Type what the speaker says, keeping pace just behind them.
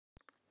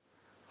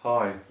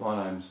Hi,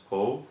 my name's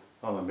Paul.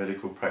 I'm a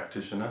medical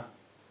practitioner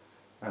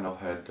and I've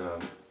had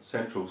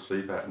central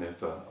sleep apnea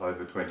for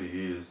over 20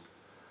 years.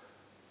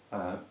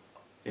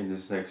 In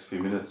this next few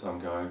minutes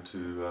I'm going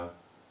to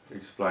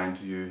explain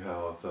to you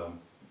how I've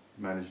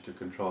managed to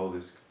control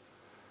this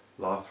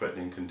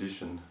life-threatening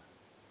condition.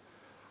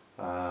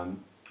 I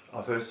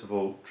first of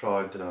all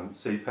tried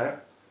CPAP,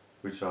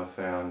 which I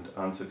found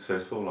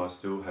unsuccessful. I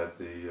still had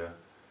the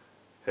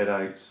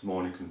headaches,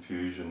 morning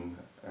confusion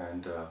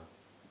and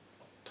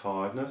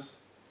tiredness.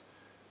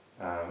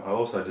 I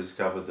also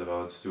discovered that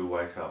I would still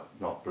wake up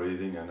not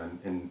breathing,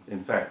 and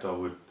in fact I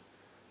would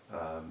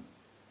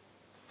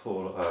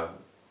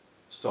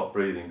stop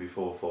breathing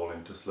before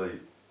falling to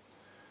sleep.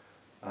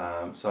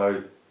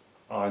 So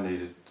I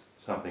needed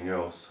something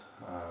else.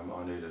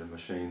 I needed a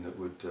machine that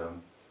would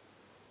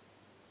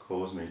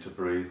cause me to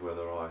breathe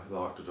whether I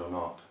liked it or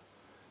not.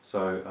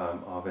 So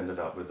I've ended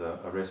up with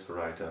a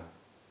respirator.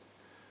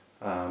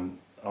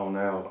 I'll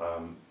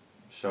now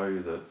show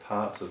you the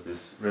parts of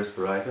this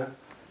respirator.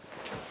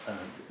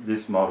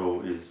 This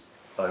model is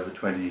over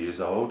 20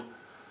 years old.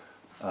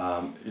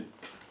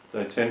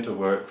 They tend to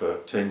work for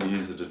 10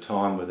 years at a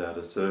time without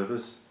a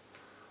service.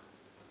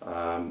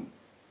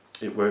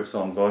 It works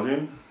on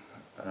volume.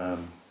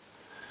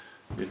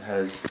 It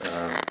has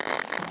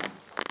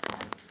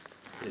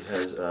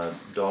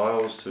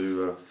dials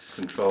to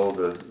control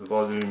the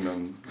volume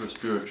and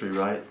respiratory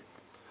rate,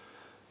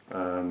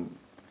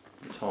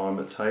 the time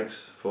it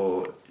takes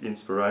for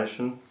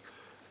inspiration.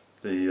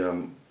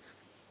 The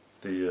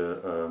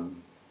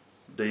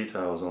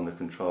details on the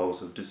controls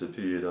have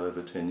disappeared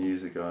over 10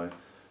 years ago,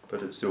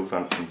 but it still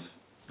functions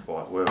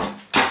quite well.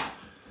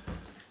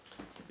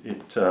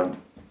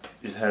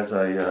 It has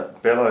a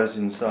bellows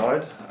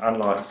inside,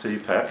 unlike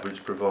CPAP,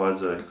 which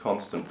provides a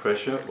constant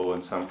pressure, or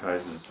in some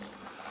cases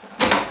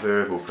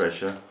variable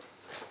pressure.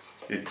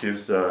 It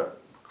gives a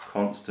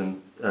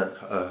constant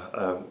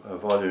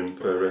volume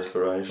per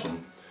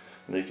respiration,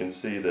 and you can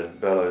see the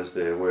bellows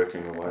there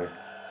working away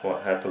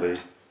quite happily.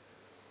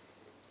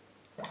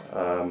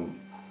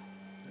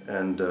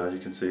 You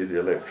can see the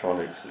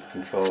electronics that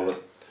control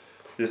it.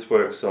 This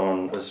works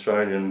on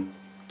Australian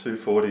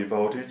 240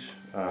 voltage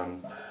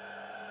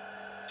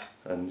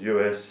and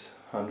US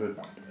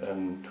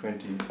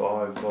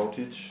 125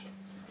 voltage.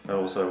 It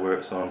also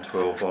works on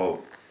 12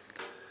 volt.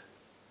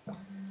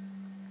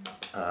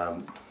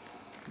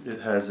 It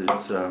has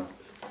its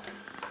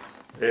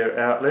air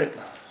outlet,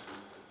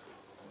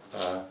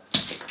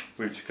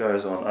 which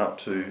goes on up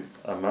to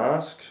a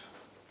mask,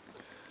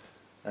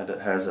 and it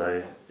has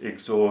a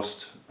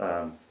exhaust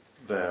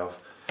valve.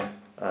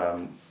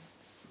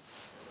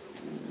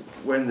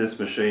 When this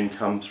machine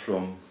comes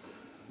from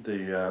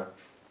the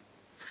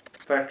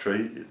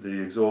factory,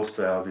 the exhaust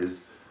valve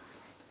is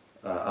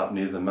up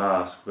near the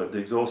mask, but the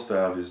exhaust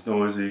valve is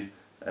noisy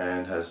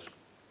and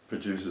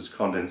produces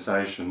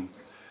condensation,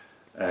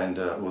 and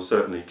will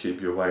certainly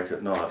keep you awake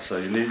at night. So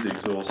you need the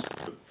exhaust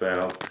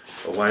valve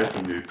away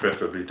from you,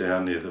 preferably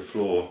down near the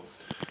floor.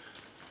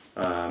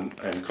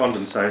 And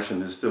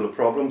condensation is still a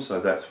problem, so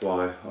that's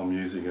why I'm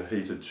using a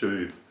heated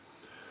tube.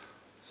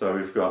 So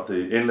we've got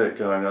the inlet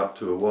going up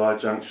to a wire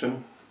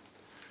junction,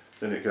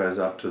 then it goes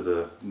up to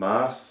the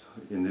mask,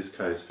 in this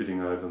case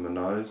fitting over my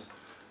nose,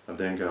 and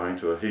then going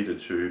to a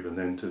heated tube and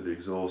then to the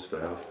exhaust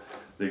valve.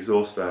 The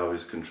exhaust valve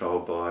is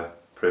controlled by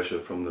pressure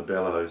from the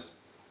bellows.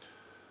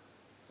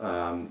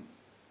 I've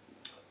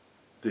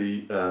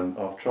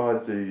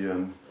tried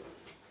the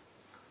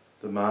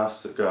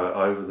masks that go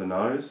over the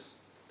nose,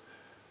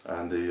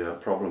 and the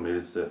problem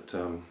is that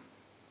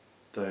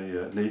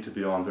they need to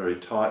be on very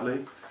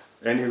tightly.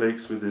 Any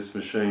leaks with this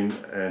machine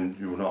and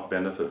you will not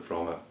benefit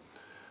from it.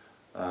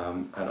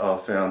 And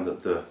I've found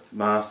that the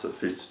mask that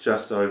fits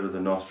just over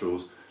the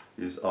nostrils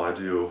is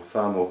ideal,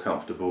 far more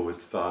comfortable with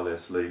far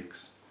less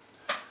leaks.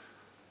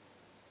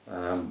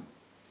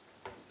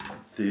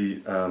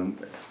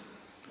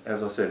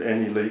 As I said,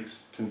 any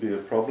leaks can be a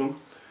problem,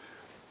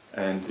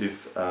 and if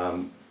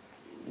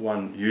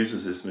one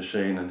uses this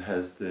machine and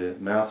has their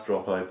mouth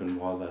drop open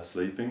while they're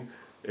sleeping,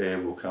 air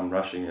will come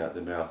rushing out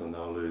their mouth and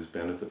they'll lose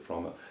benefit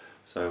from it.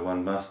 So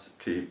one must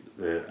keep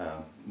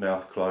their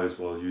mouth closed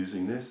while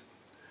using this.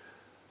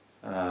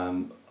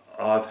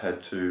 I've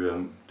had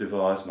to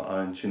devise my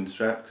own chin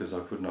strap because I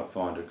could not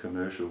find a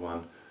commercial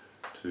one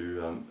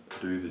to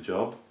do the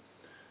job.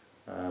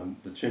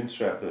 The chin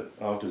strap that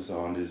I've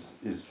designed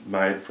is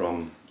made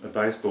from a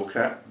baseball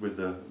cap with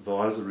the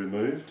visor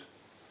removed.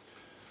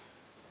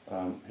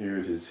 Here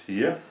it is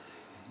here.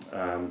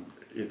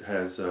 It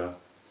has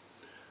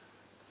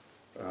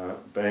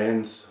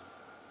bands,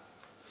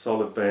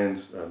 solid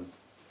bands,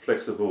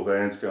 flexible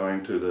bands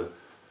going to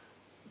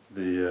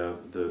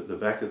the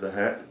back of the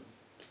hat,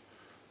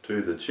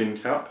 to the chin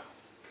cup,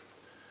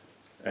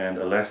 and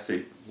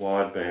elastic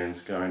wide bands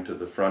going to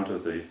the front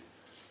of the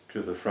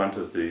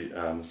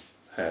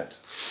hat.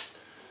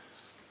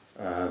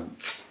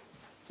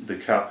 The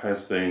cup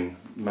has been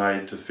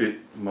made to fit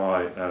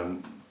my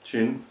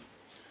chin,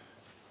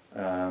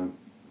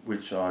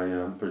 which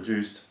I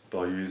produced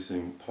by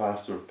using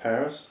plaster of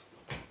Paris.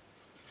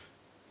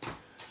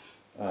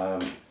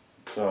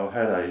 So I've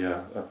had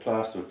a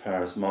plaster of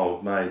Paris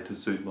mould made to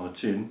suit my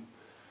chin,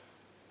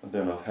 and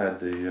then I've had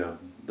the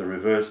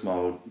reverse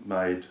mould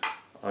made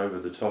over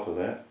the top of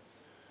that.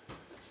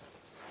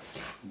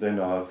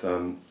 Then I've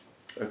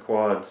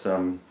acquired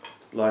some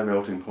low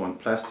melting point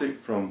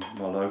plastic from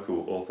my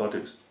local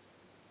orthotics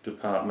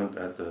department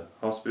at the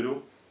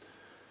hospital,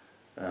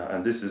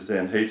 and this is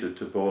then heated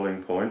to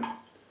boiling point,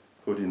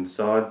 put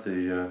inside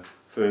the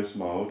first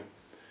mould,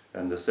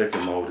 and the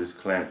second mould is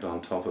clamped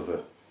on top of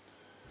it,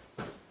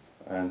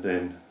 and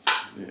then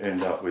you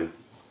end up with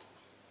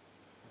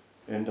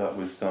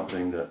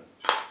something that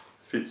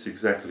fits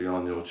exactly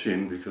on your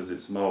chin because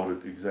it's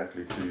moulded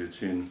exactly to your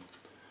chin.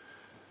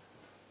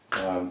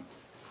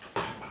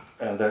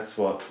 And that's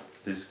what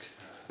this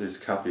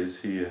cup is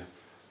here.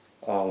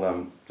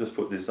 I'll just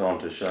put this on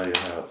to show you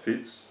how it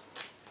fits.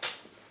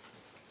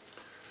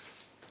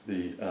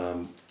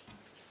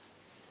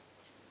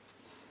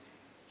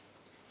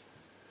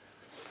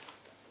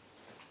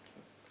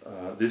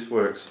 This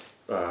works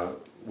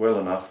well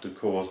enough to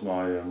cause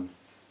my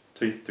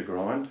teeth to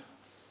grind.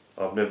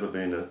 I've never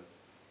been a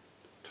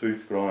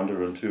tooth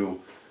grinder until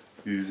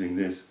using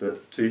this, but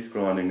teeth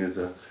grinding is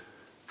a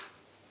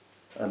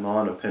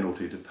minor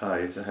penalty to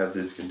pay to have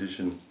this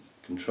condition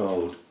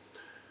controlled.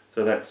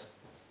 So that's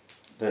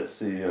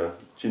the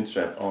chin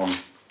strap on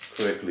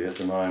correctly at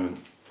the moment.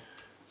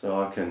 So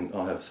I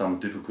have some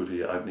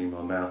difficulty opening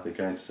my mouth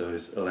against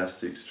those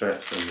elastic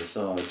straps on the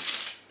sides.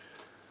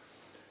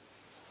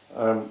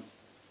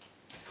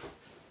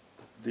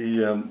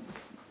 The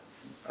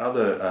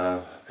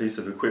other piece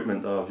of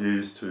equipment that I've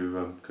used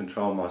to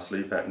control my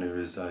sleep apnea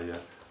is a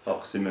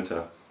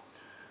oximeter.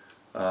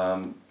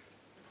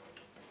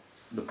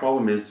 The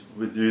problem is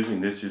with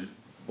using this, you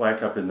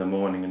wake up in the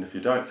morning and if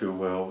you don't feel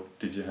well,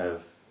 did you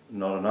have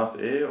not enough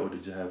air or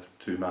did you have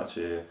too much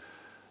air?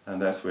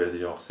 And that's where the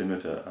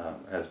oximeter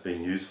has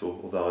been useful,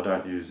 although I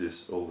don't use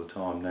this all the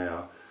time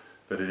now,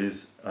 but it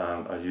is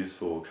a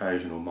useful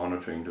occasional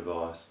monitoring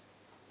device.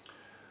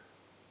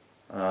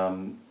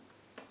 And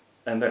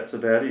that's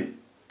about it.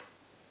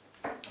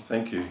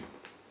 Thank you.